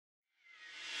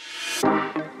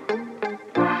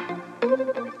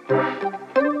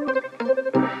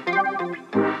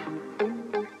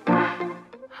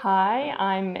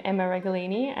I'm Emma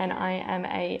Regolini and I am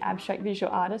an abstract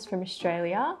visual artist from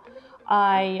Australia.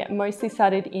 I mostly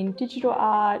started in digital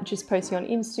art, just posting on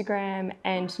Instagram,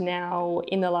 and now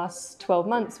in the last 12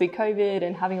 months with COVID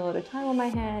and having a lot of time on my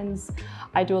hands,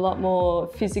 I do a lot more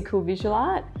physical visual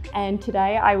art. And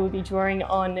today I will be drawing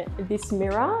on this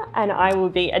mirror and I will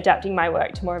be adapting my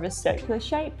work to more of a circular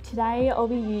shape. Today I'll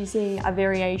be using a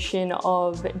variation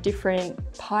of different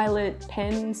Pilot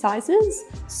pen sizes,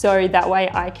 so that way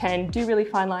I can do really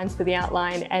fine lines for the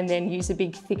outline and then use a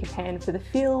big thicker pen for the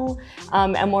fill,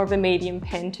 and more of a medium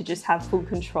pen to just have full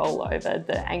control over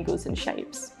the angles and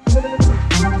shapes.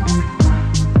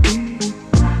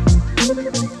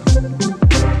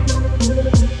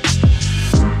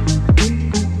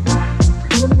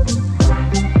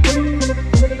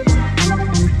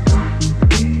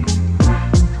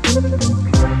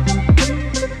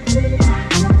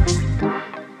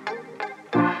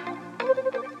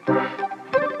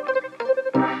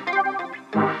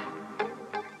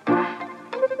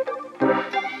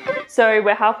 So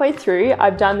we're halfway through.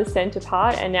 I've done the center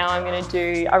part and now I'm going to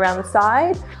do around the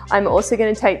side. I'm also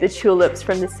going to take the tulips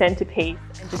from the centerpiece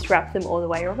and just wrap them all the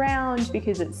way around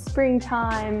because it's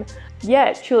springtime.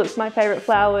 Yeah, tulips are my favorite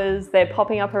flowers. They're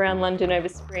popping up around London over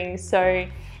spring, so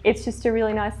it's just a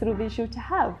really nice little visual to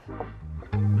have.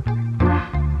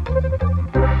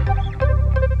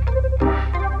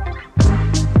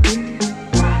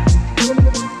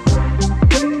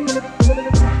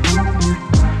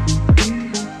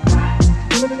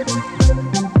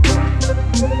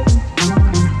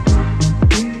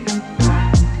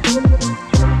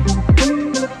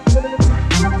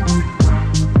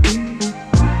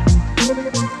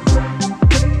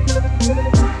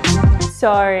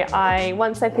 So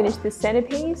once I finished the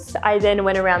centerpiece, I then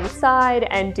went around the side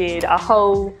and did a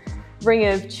whole ring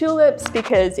of tulips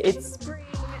because it's spring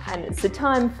and it's the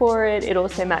time for it. It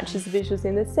also matches the visuals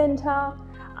in the center.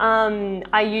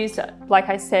 I used, like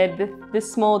I said, the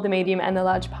small, the medium and the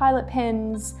large Pilot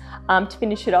pens to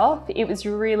finish it off. It was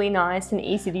really nice and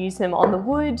easy to use them on the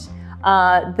wood.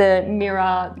 The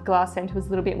mirror, the glass center was a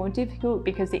little bit more difficult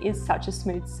because it is such a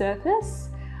smooth surface.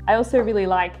 I also really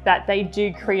like that they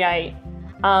do create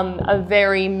a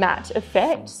very matte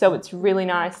effect, so it's really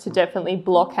nice to definitely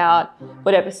block out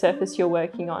whatever surface you're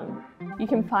working on. You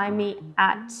can find me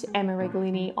at Emma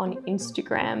Regolini on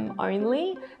Instagram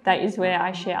only. That is where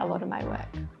I share a lot of my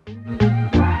work.